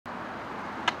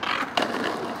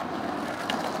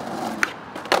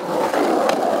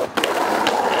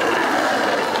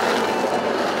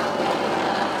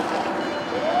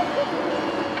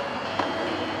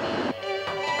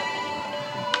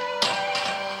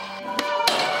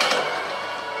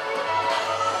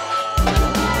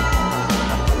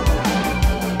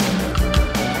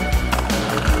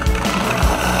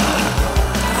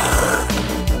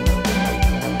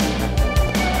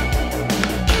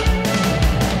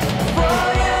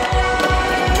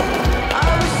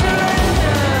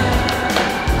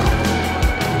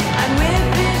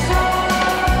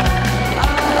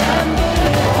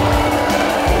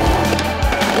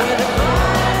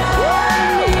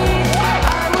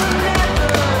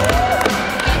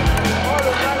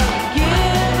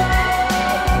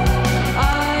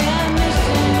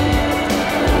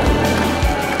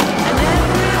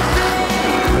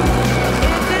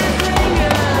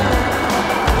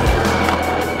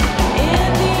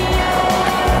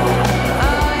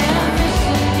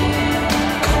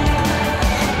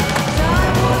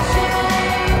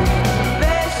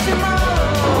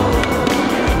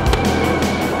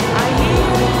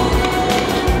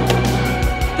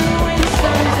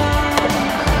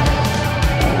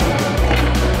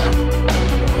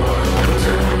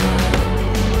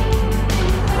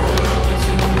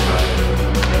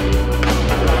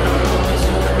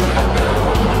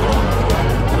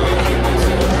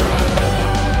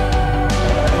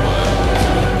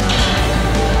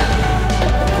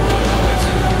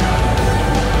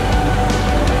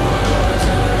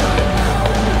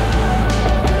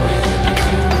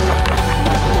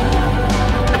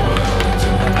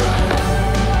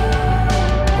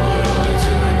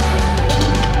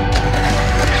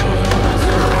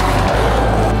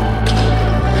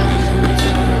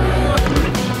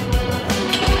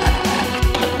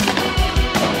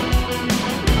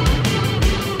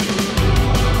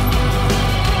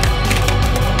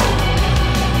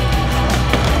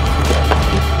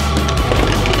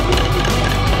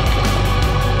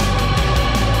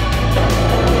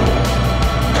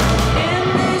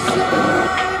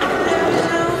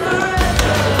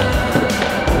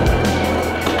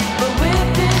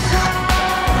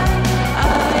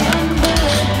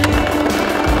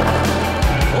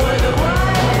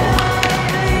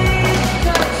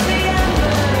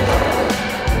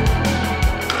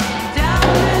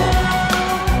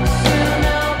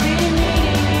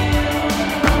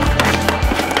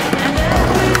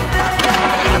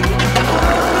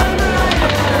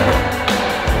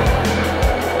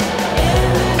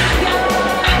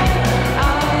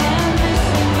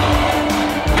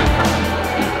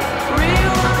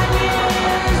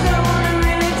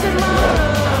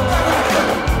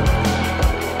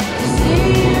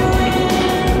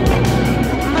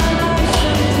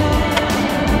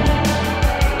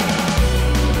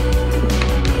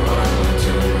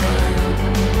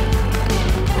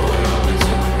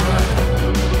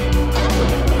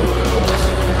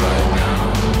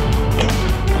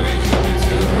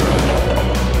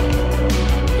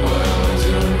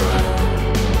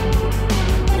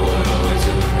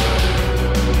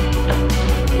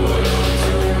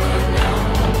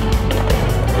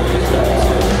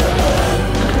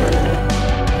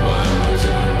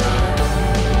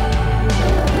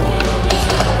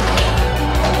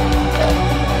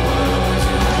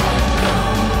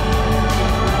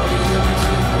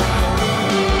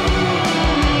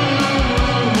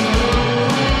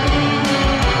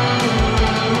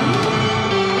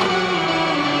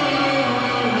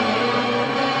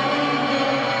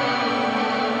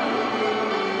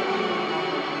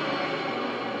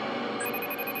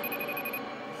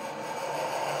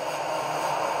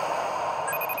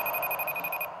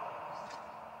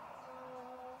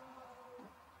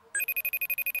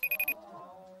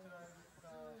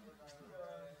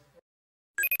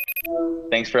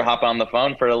Thanks for hopping on the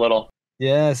phone for a little.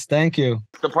 Yes, thank you.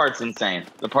 The part's insane.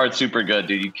 The part's super good,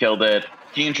 dude. You killed it.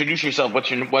 Can you introduce yourself? What's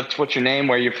your name?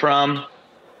 Where you're from?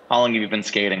 How long have you been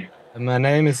skating? My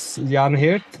name is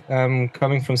Hirt. I'm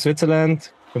coming from Switzerland,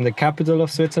 from the capital of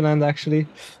Switzerland, actually.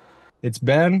 It's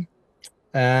Bern,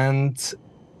 and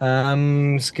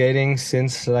I'm skating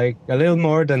since like a little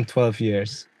more than 12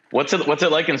 years. What's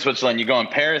it like in Switzerland? You going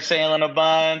parasailing a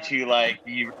bunch?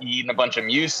 You eating a bunch of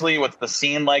muesli? What's the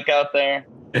scene like out there?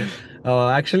 Oh,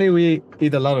 actually, we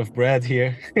eat a lot of bread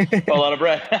here. A lot of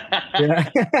bread. Yeah.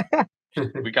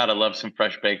 We gotta love some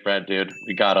fresh baked bread, dude.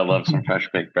 We gotta love some fresh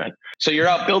baked bread. So you're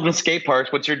out building skate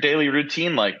parks. What's your daily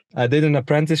routine like? I did an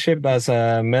apprenticeship as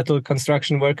a metal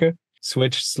construction worker,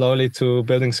 switched slowly to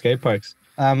building skate parks.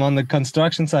 I'm on the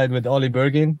construction side with Ollie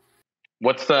Bergin.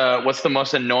 What's the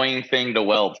most annoying thing to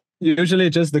weld? Usually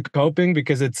just the coping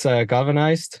because it's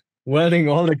galvanized. Welding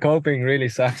all the coping really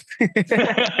sucks.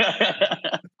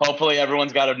 Hopefully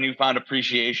everyone's got a newfound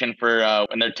appreciation for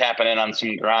when they're tapping in on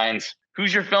some grinds.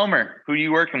 Who's your filmer? Who are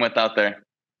you working with out there?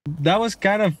 That was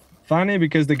kind of funny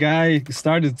because the guy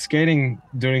started skating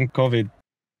during COVID.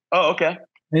 Oh, okay.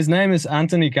 His name is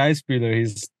Anthony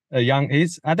Geissbühler.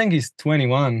 I think he's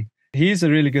 21. He's a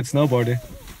really good snowboarder.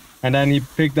 And then he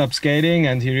picked up skating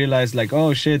and he realized like,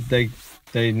 oh shit, they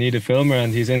need a filmer,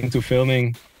 and he's into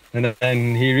filming. And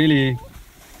then he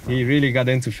really got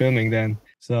into filming then.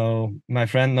 So my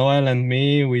friend Noel and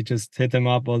me, we just hit him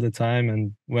up all the time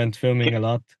and went filming a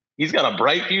lot. He's got a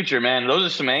bright future, man. Those are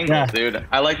some angles, dude.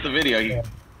 I like the video. You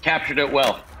captured it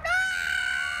well.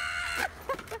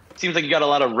 Seems like you got a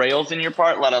lot of rails in your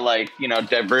part, a lot of like,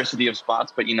 diversity of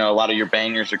spots, but a lot of your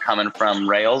bangers are coming from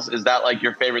rails. Is that like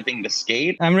your favorite thing to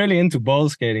skate? I'm really into bowl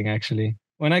skating, actually.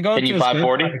 When I go Can you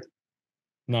 540?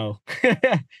 No,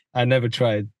 I never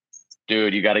tried.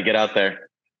 Dude, you got to get out there.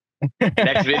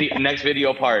 Next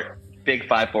video part, big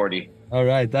 540. All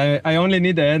right. I only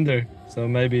need the ender, so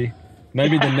maybe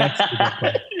the next video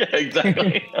part. Yeah,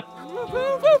 exactly.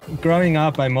 Growing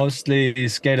up, I mostly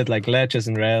skated like ledges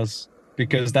and rails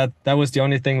because that was the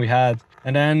only thing we had.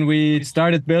 And then we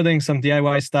started building some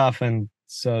DIY stuff, and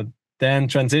so then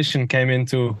transition came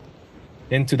into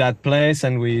that place,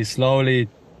 and we slowly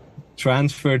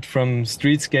transferred from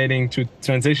street skating to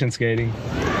transition skating.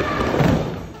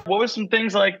 What was some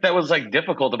things like that was like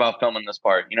difficult about filming this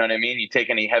part? You know what I mean? You take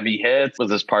any heavy hits? Was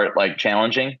this part like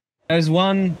challenging? There's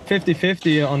one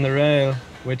 50-50 on the rail,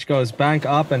 which goes bank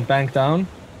up and bank down.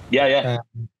 Yeah.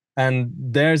 And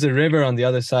there's a river on the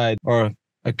other side, or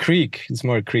a creek. It's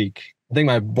more a creek. I think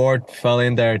my board fell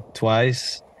in there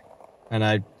twice, and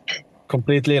I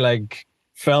completely like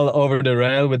fell over the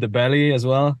rail with the belly as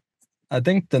well. I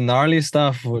think the gnarly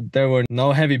stuff, there were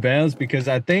no heavy bails because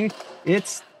I think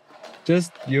it's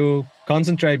just you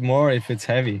concentrate more if it's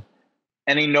heavy.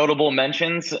 Any notable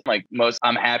mentions? Like most,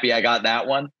 I'm happy I got that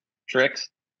one. Tricks?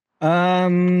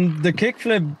 The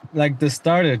kickflip, like the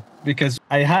started because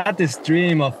I had this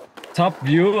dream of top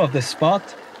view of the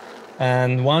spot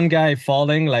and one guy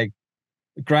falling, like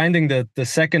grinding the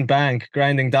second bank,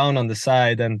 grinding down on the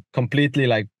side and completely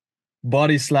like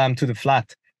body slam to the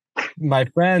flat. My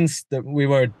friends, we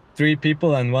were 3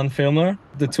 people and 1 filmer.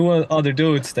 The 2 other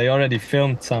dudes, they already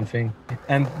filmed something.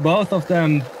 And both of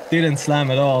them didn't slam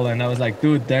at all. And I was like,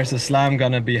 dude, there's a slam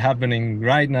gonna be happening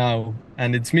right now.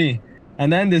 And it's me.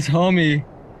 And then this homie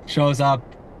shows up,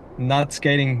 not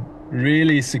skating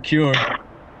really secure,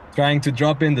 trying to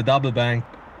drop in the double bank.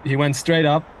 He went straight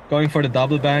up, going for the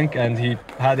double bank, and he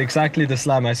had exactly the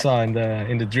slam I saw in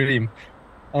the dream.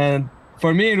 And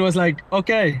for me, it was like,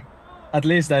 okay, at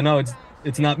least I know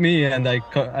it's not me, and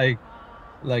I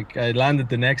landed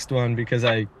the next one because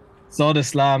I saw the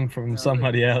slam from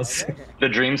somebody else. The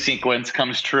dream sequence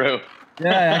comes true.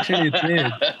 Yeah, actually it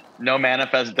did. No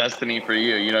manifest destiny for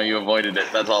you. You avoided it.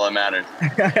 That's all that matters.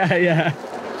 Yeah.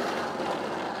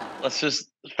 Let's just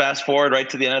fast forward right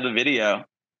to the end of the video.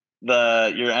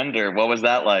 Your ender, what was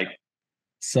that like?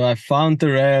 So I found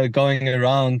the rail going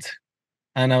around,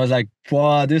 and I was like,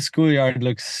 wow, this schoolyard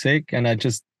looks sick. And I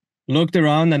just looked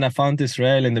around and I found this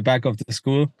rail in the back of the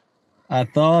school. I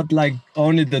thought like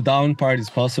only the down part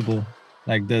is possible,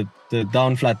 like the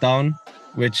down flat down,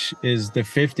 which is the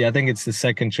 50. I think it's the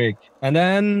second trick. And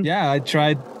then, I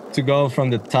tried to go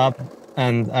from the top,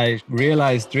 and I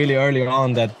realized really early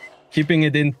on that keeping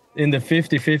it in the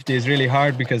 50-50 is really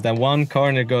hard because that one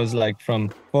corner goes like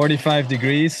from 45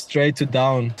 degrees straight to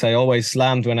down. So I always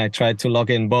slammed when I tried to lock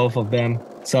in both of them.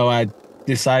 So I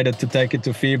decided to take it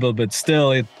to feeble, but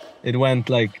still it went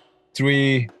like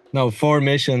 4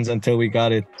 missions until we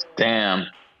got it. Damn.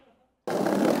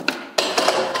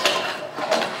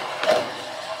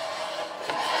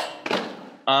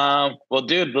 Well,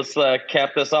 dude, let's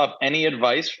cap this off. Any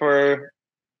advice for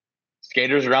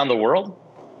skaters around the world?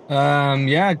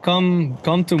 Yeah, come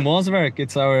to Moswerk.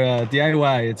 It's our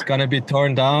DIY. It's gonna be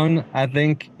torn down, I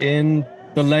think, in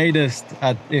the latest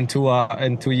in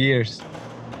 2 years.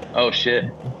 Oh shit.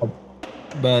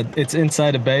 But it's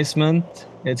inside a basement.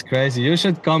 It's crazy. You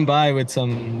should come by with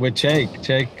Jake.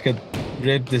 Jake could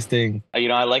rip this thing.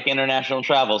 I like international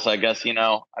travel, so I guess,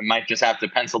 I might just have to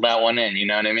pencil that one in. You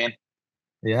know what I mean?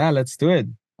 Yeah, let's do it.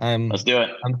 Let's do it.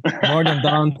 I'm more than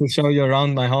down to show you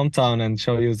around my hometown and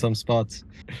show you some spots.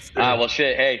 Well,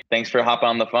 shit. Hey, thanks for hopping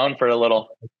on the phone for a little.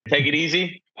 Take it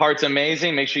easy. Part's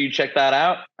amazing. Make sure you check that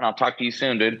out, and I'll talk to you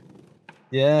soon, dude.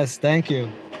 Yes, thank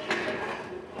you.